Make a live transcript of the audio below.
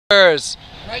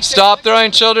Stop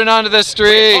throwing children onto the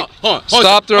street.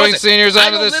 Stop throwing seniors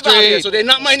onto the street.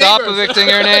 Stop evicting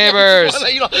your neighbors.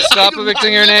 Stop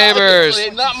evicting your neighbors.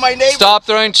 Stop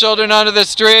throwing children onto the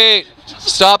street.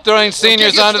 Stop throwing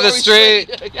seniors onto the street.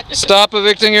 Stop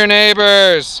evicting your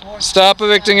neighbors. Stop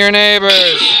evicting your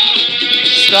neighbors.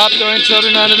 Stop throwing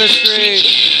children onto the street.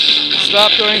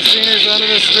 Stop throwing seniors onto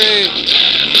the street.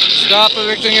 Stop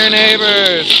evicting your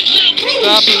neighbors.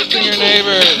 Stop evicting your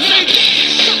neighbors.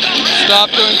 Stop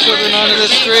throwing children onto the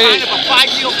street.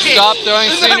 Stop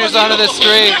throwing seniors onto the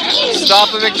street.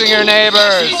 Stop evicting your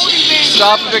neighbors.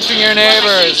 Stop evicting your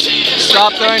neighbors.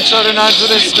 Stop throwing children onto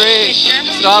the street.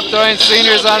 Stop throwing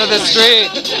seniors onto the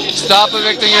street. Stop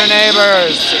evicting your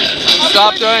neighbors.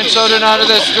 Stop throwing children onto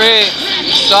the street.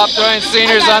 Stop throwing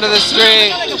seniors onto the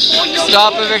street.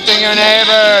 Stop evicting your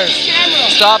neighbors.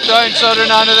 Stop throwing children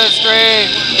onto the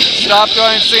street. Stop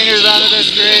throwing seniors onto the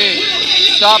street.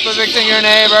 Stop evicting your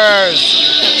neighbors.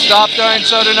 Stop throwing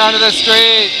children onto the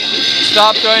street.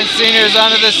 Stop throwing seniors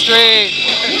onto the street.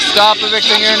 Stop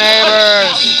evicting your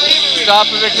neighbors. Stop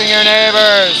evicting your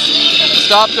neighbors.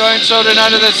 Stop throwing children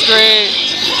onto the street.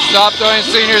 Stop throwing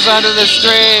seniors onto the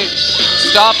street.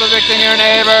 Stop evicting your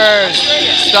neighbors.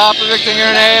 Stop evicting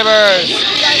your neighbors.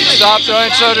 Stop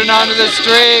throwing children onto the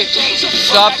street.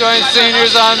 Stop throwing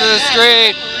seniors onto the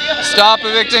street. Stop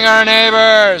evicting our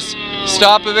neighbors.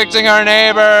 Stop evicting our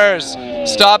neighbors.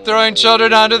 Stop throwing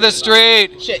children onto the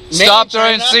street. Stop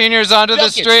throwing seniors onto the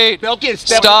street.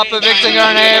 Stop evicting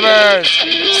our neighbors.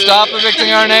 Stop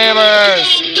evicting our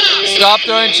neighbors. Stop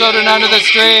throwing children onto the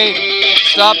street.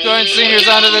 Stop throwing seniors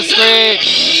onto the street.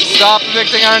 Stop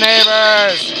evicting our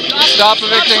neighbors. Stop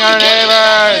evicting our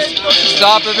neighbors.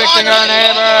 Stop evicting our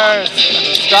neighbors.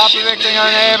 Stop evicting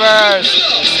our neighbors.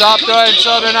 Stop throwing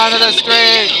children onto the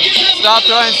street. Stop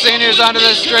throwing seniors onto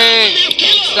the street.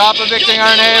 Stop evicting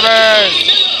our neighbors.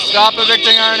 Stop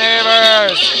evicting our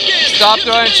neighbors. Stop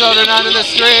throwing children onto the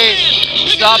street.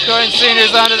 Stop throwing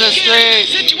seniors onto the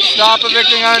street. Stop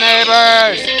evicting our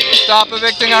neighbors. Stop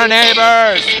evicting our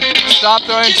neighbors. Stop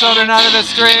throwing children onto the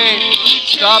street.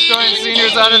 Stop throwing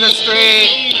seniors onto the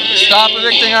street. Stop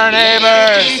evicting our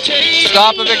neighbors.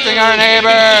 Stop evicting our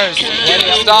neighbors.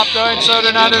 Stop throwing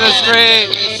children onto the street.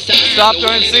 Stop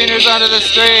throwing seniors onto the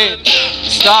street.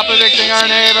 Stop evicting our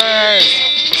neighbors.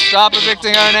 Stop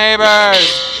evicting our neighbors.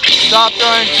 Stop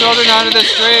throwing children onto the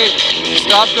street.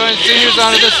 Stop throwing seniors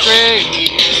onto the street.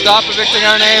 Stop evicting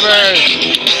our neighbors.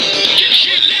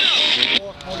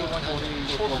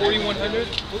 44100?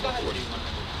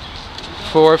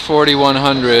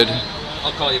 44100.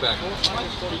 I'll call you back.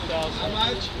 How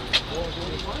much?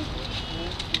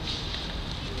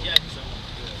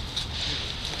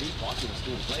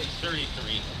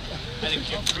 33. I think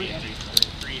we have 3 and 3.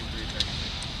 3 and 3.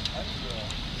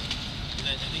 I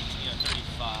think,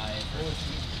 35.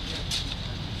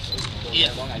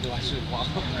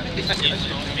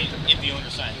 If the owner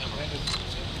signs them.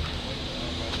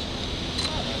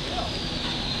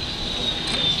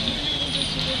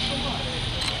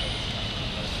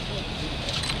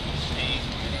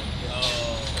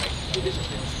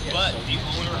 But the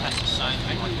owner has to sign the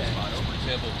spot over the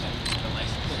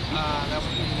license. That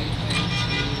would be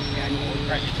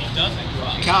Right, if he doesn't,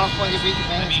 California beat the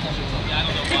band. I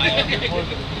don't know why.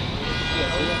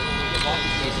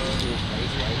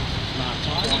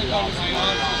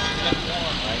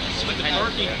 But the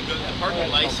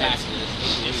parking license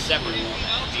is separate on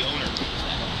that. The owner does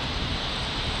that.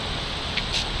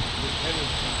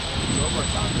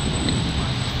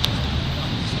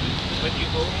 But the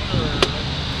owner,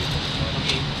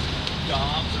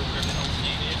 Dobbs or whatever the hell his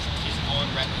name is on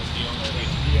record as the owner.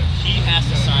 He has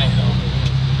to sign it over.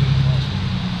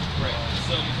 Right.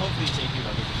 So hopefully take you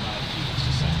another 5 weeks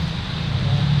to sign.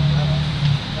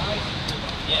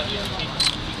 Yeah.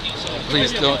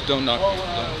 Please don't knock.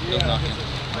 Don't knock in.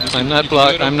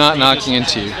 I'm not knocking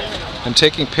into you. I'm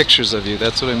taking pictures of you.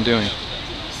 That's what I'm doing.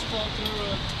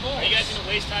 Are you guys gonna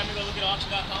waste time to go look at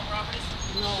auction.com properties?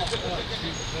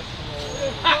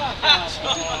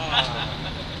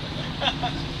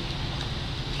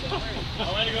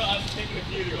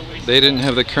 They didn't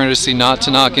have the courtesy not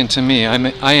to knock into me.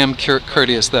 I am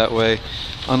courteous that way.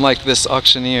 Unlike this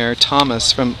auctioneer,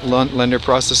 Thomas from Lender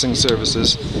Processing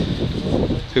Services,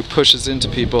 who pushes into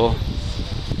people